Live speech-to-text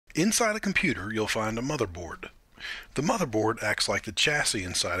Inside a computer, you'll find a motherboard. The motherboard acts like the chassis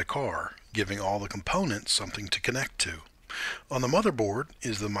inside a car, giving all the components something to connect to. On the motherboard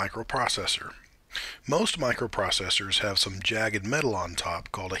is the microprocessor. Most microprocessors have some jagged metal on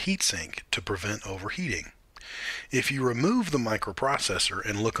top called a heatsink to prevent overheating. If you remove the microprocessor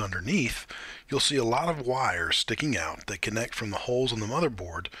and look underneath, you'll see a lot of wires sticking out that connect from the holes in the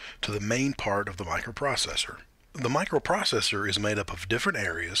motherboard to the main part of the microprocessor. The microprocessor is made up of different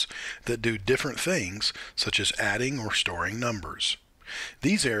areas that do different things, such as adding or storing numbers.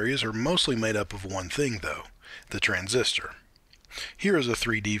 These areas are mostly made up of one thing, though, the transistor. Here is a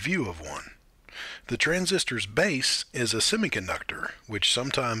 3D view of one. The transistor's base is a semiconductor, which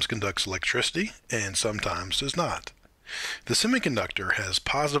sometimes conducts electricity and sometimes does not. The semiconductor has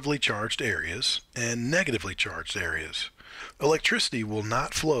positively charged areas and negatively charged areas. Electricity will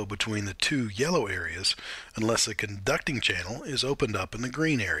not flow between the two yellow areas unless a conducting channel is opened up in the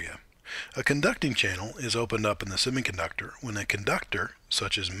green area. A conducting channel is opened up in the semiconductor when a conductor,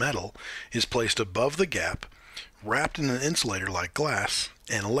 such as metal, is placed above the gap, wrapped in an insulator like glass,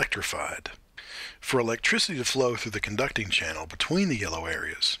 and electrified. For electricity to flow through the conducting channel between the yellow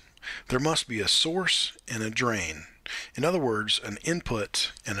areas, there must be a source and a drain. In other words, an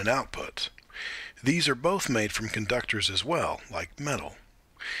input and an output. These are both made from conductors as well, like metal.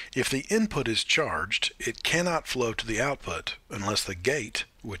 If the input is charged, it cannot flow to the output unless the gate,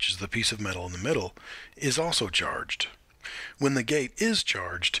 which is the piece of metal in the middle, is also charged. When the gate is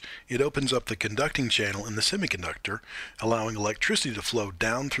charged, it opens up the conducting channel in the semiconductor, allowing electricity to flow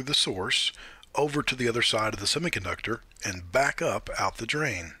down through the source, over to the other side of the semiconductor, and back up out the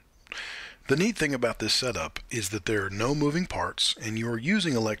drain. The neat thing about this setup is that there are no moving parts, and you are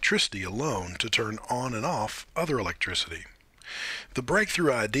using electricity alone to turn on and off other electricity. The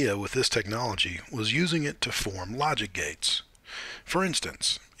breakthrough idea with this technology was using it to form logic gates. For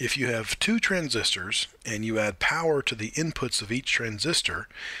instance, if you have two transistors and you add power to the inputs of each transistor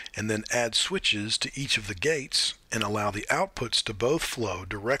and then add switches to each of the gates and allow the outputs to both flow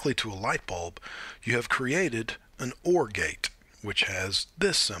directly to a light bulb, you have created an OR gate, which has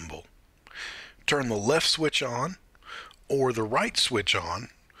this symbol. Turn the left switch on, or the right switch on,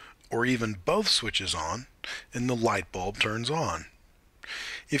 or even both switches on, and the light bulb turns on.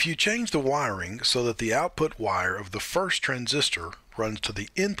 If you change the wiring so that the output wire of the first transistor runs to the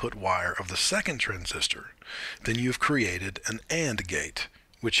input wire of the second transistor, then you've created an AND gate,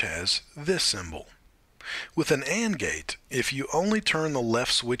 which has this symbol. With an AND gate, if you only turn the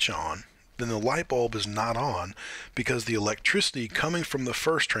left switch on, then the light bulb is not on because the electricity coming from the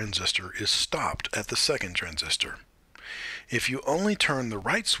first transistor is stopped at the second transistor. If you only turn the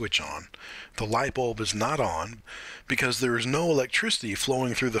right switch on, the light bulb is not on because there is no electricity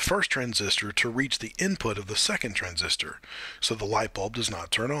flowing through the first transistor to reach the input of the second transistor, so the light bulb does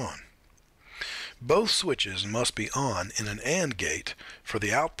not turn on. Both switches must be on in an AND gate for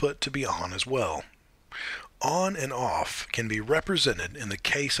the output to be on as well. On and off can be represented in the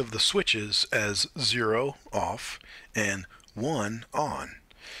case of the switches as 0 off and 1 on.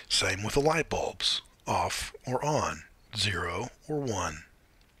 Same with the light bulbs, off or on, 0 or 1.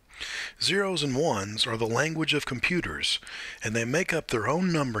 Zeros and ones are the language of computers, and they make up their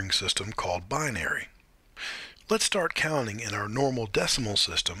own numbering system called binary. Let's start counting in our normal decimal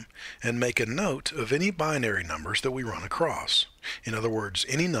system and make a note of any binary numbers that we run across. In other words,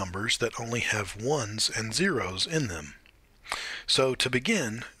 any numbers that only have ones and zeros in them. So to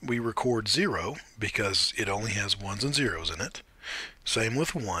begin, we record 0 because it only has ones and zeros in it. Same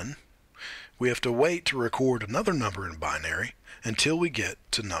with 1. We have to wait to record another number in binary until we get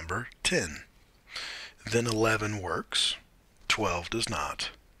to number 10. Then 11 works, 12 does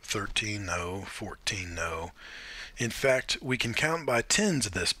not, 13 no, 14 no. In fact, we can count by tens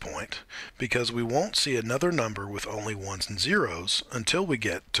at this point because we won't see another number with only ones and zeros until we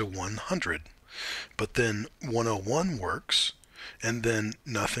get to 100. But then 101 works, and then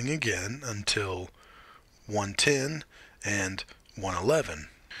nothing again until 110 and 111.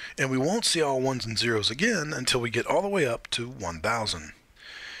 And we won't see all ones and zeros again until we get all the way up to 1000.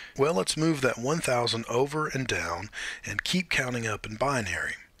 Well, let's move that 1000 over and down and keep counting up in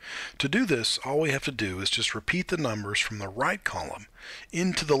binary. To do this, all we have to do is just repeat the numbers from the right column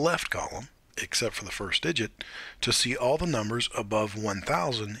into the left column, except for the first digit, to see all the numbers above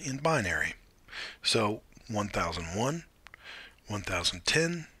 1000 in binary. So 1001,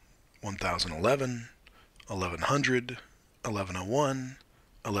 1010, 1011, 1100, 1101,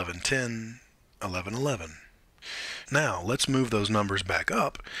 1110, 1111. Now let's move those numbers back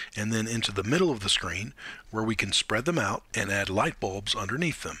up and then into the middle of the screen where we can spread them out and add light bulbs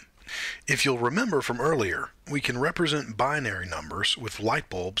underneath them. If you'll remember from earlier, we can represent binary numbers with light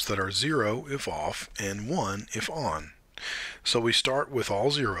bulbs that are 0 if off and 1 if on. So we start with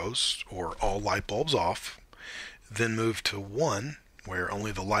all zeros, or all light bulbs off, then move to 1, where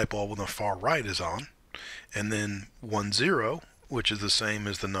only the light bulb on the far right is on, and then 1 0, which is the same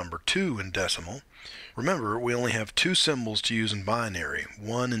as the number 2 in decimal. Remember, we only have two symbols to use in binary,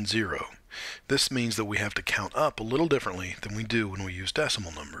 1 and 0. This means that we have to count up a little differently than we do when we use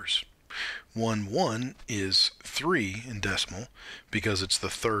decimal numbers. 1 1 is 3 in decimal because it's the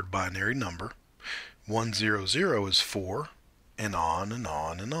third binary number. 1 0 0 is 4, and on and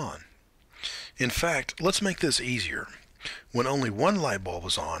on and on. In fact, let's make this easier. When only one light bulb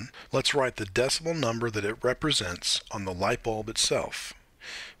is on, let's write the decimal number that it represents on the light bulb itself.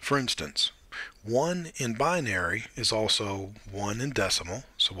 For instance, 1 in binary is also 1 in decimal,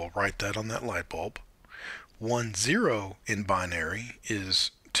 so we'll write that on that light bulb. 1 0 in binary is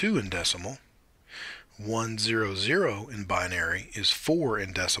 2 in decimal. 1 0 0 in binary is 4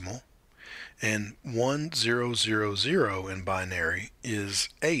 in decimal. And 1 0 0 0 in binary is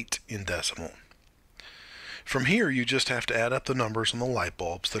 8 in decimal. From here, you just have to add up the numbers on the light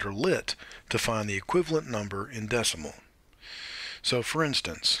bulbs that are lit to find the equivalent number in decimal. So for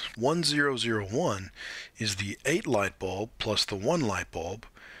instance, 1001 is the 8 light bulb plus the 1 light bulb,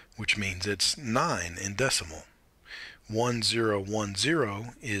 which means it's 9 in decimal.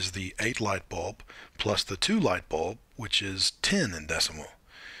 1010 is the 8 light bulb plus the 2 light bulb, which is 10 in decimal.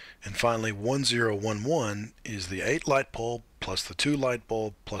 And finally, 1011 is the 8 light bulb plus the 2 light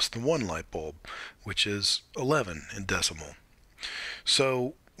bulb plus the 1 light bulb, which is 11 in decimal.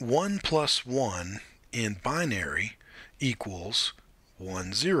 So 1 plus 1 in binary equals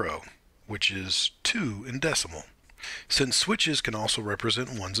 10, which is 2 in decimal. Since switches can also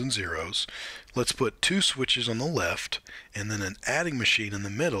represent ones and zeros, let's put two switches on the left and then an adding machine in the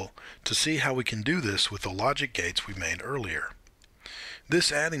middle to see how we can do this with the logic gates we made earlier. This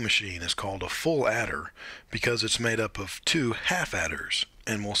adding machine is called a full adder because it's made up of two half adders,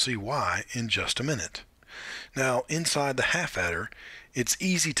 and we'll see why in just a minute. Now, inside the half adder, it's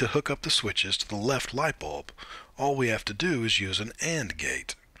easy to hook up the switches to the left light bulb. All we have to do is use an AND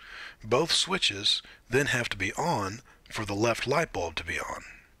gate. Both switches then have to be on for the left light bulb to be on.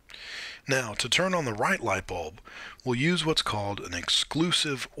 Now, to turn on the right light bulb, we'll use what's called an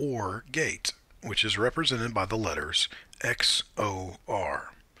exclusive OR gate, which is represented by the letters XOR.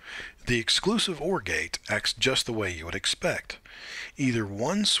 The exclusive OR gate acts just the way you would expect. Either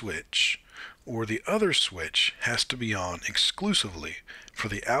one switch or the other switch has to be on exclusively for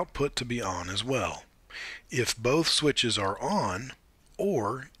the output to be on as well. If both switches are on,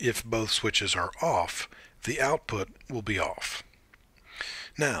 or if both switches are off, the output will be off.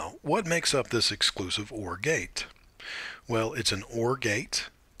 Now, what makes up this exclusive OR gate? Well, it's an OR gate,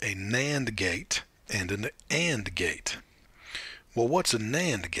 a NAND gate, and an AND gate. Well, what's a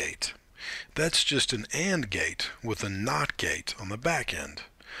NAND gate? That's just an AND gate with a NOT gate on the back end.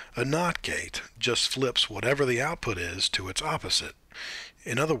 A NOT gate just flips whatever the output is to its opposite.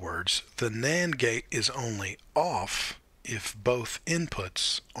 In other words, the NAND gate is only off if both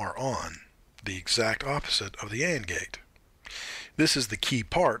inputs are on, the exact opposite of the AND gate. This is the key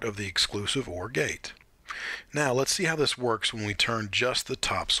part of the exclusive OR gate. Now let's see how this works when we turn just the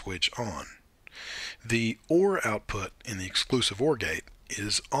top switch on. The OR output in the exclusive OR gate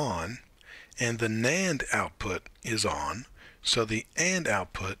is on, and the NAND output is on, so the AND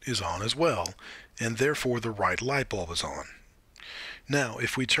output is on as well, and therefore the right light bulb is on. Now,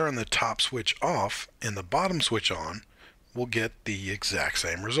 if we turn the top switch off and the bottom switch on, we'll get the exact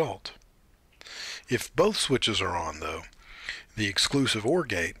same result. If both switches are on, though, the exclusive OR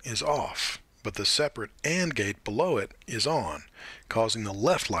gate is off, but the separate AND gate below it is on, causing the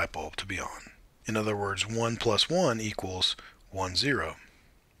left light bulb to be on. In other words, 1 plus 1 equals 10.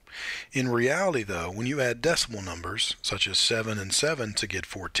 In reality, though, when you add decimal numbers, such as 7 and 7 to get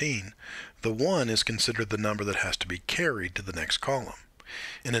 14, the 1 is considered the number that has to be carried to the next column.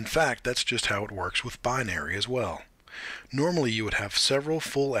 And in fact, that's just how it works with binary as well. Normally, you would have several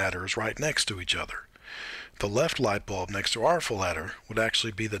full adders right next to each other. The left light bulb next to our full adder would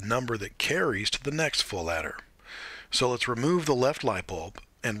actually be the number that carries to the next full adder. So let's remove the left light bulb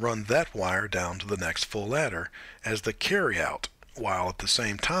and run that wire down to the next full adder as the carryout, while at the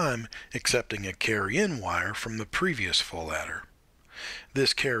same time accepting a carry-in wire from the previous full adder.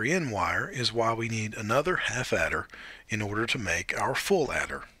 This carry-in wire is why we need another half adder in order to make our full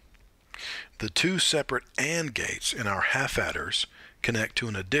adder. The two separate AND gates in our half adders connect to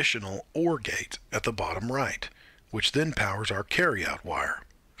an additional OR gate at the bottom right, which then powers our carryout wire.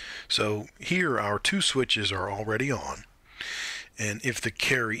 So here our two switches are already on, And if the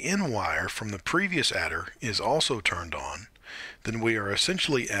carry-in wire from the previous adder is also turned on, then we are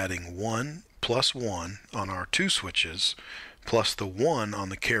essentially adding 1 plus 1 on our 2 switches plus the 1 on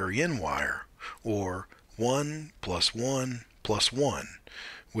the carry-in wire, or 1 plus 1 plus 1,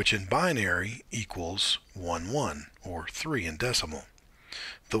 which in binary equals 1, 1, or 3 in decimal.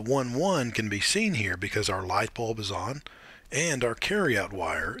 The 1, 1 can be seen here because our light bulb is on and our carry-out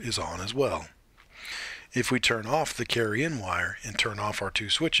wire is on as well. If we turn off the carry-in wire and turn off our 2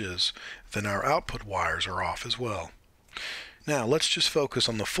 switches, then our output wires are off as well. Now let's just focus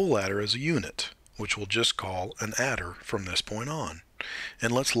on the full adder as a unit, which we'll just call an adder from this point on.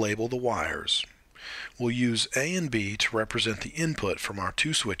 And let's label the wires. We'll use A and B to represent the input from our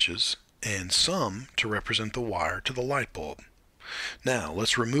 2 switches, and sum to represent the wire to the light bulb. Now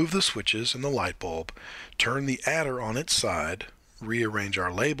let's remove the switches and the light bulb, turn the adder on its side, rearrange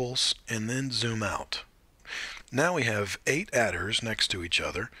our labels, and then zoom out. Now we have 8 adders next to each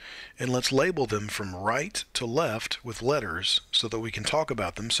other, and let's label them from right to left with letters so that we can talk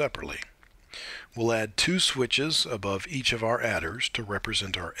about them separately. We'll add 2 switches above each of our adders to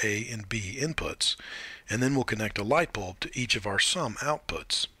represent our A and B inputs, and then we'll connect a light bulb to each of our sum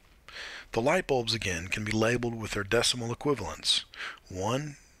outputs. The light bulbs again can be labeled with their decimal equivalents: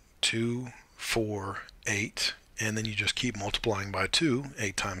 1, 2, 4, 8, and then you just keep multiplying by 2.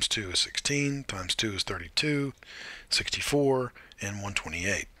 8 times 2 is 16, times 2 is 32, 64, and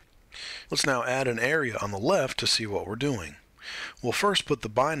 128. Let's now add an area on the left to see what we're doing. We'll first put the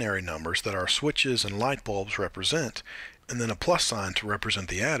binary numbers that our switches and light bulbs represent, and then a plus sign to represent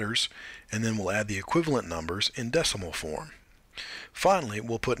the adders, and then we'll add the equivalent numbers in decimal form. Finally,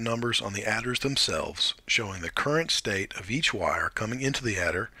 we'll put numbers on the adders themselves, showing the current state of each wire coming into the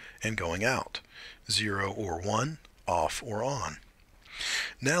adder and going out: 0 or 1, off or on.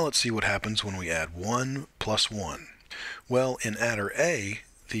 Now let's see what happens when we add 1 plus 1. Well, in adder A,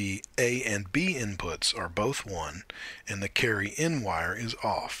 the A and B inputs are both 1, and the carry-in wire is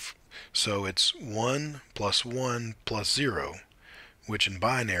off. So it's 1 plus 1 plus 0, which in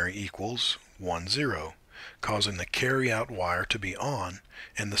binary equals 1, 0, causing the carry-out wire to be on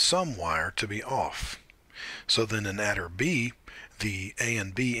and the sum wire to be off. So then in adder B, the A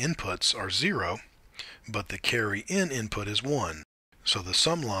and B inputs are 0, but the carry-in input is 1. So the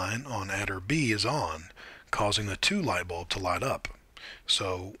sum line on adder B is on, causing the 2 light bulb to light up.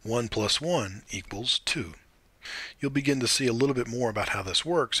 So 1 plus 1 equals 2. You'll begin to see a little bit more about how this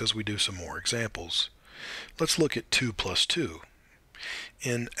works as we do some more examples. Let's look at 2 plus 2.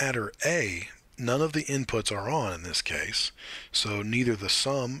 In adder A, none of the inputs are on in this case, so neither the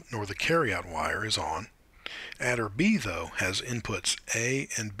sum nor the carryout wire is on. Adder B, though, has inputs A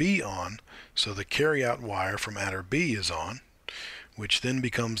and B on, so the carryout wire from adder B is on, which then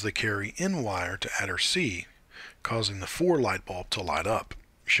becomes the carry-in wire to adder C, causing the 4 light bulb to light up,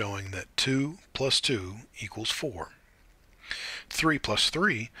 showing that 2 plus 2 equals 4. 3 plus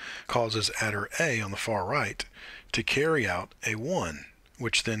 3 causes adder A on the far right to carry out a 1,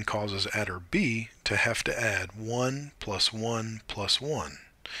 which then causes adder B to have to add 1 plus 1 plus 1,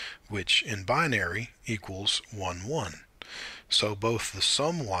 which in binary equals 1, 1. So both the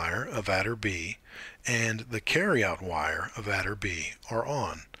sum wire of adder B and the carryout wire of adder B are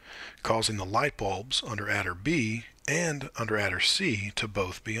on, causing the light bulbs under adder B and under adder C to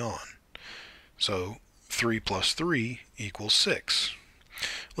both be on. So 3 plus 3 equals 6.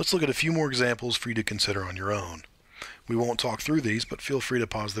 Let's look at a few more examples for you to consider on your own. We won't talk through these, but feel free to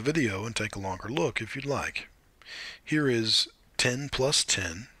pause the video and take a longer look if you'd like. Here is 10 plus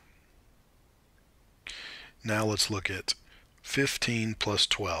 10. Now let's look at 15 plus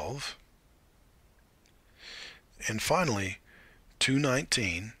 12. And finally,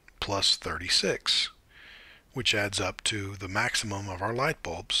 219 plus 36, which adds up to the maximum of our light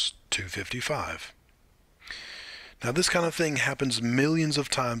bulbs, 255. Now this kind of thing happens millions of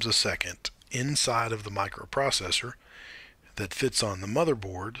times a second inside of the microprocessor that fits on the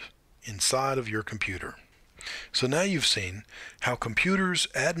motherboard inside of your computer. So now you've seen how computers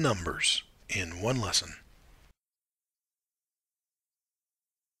add numbers in one lesson.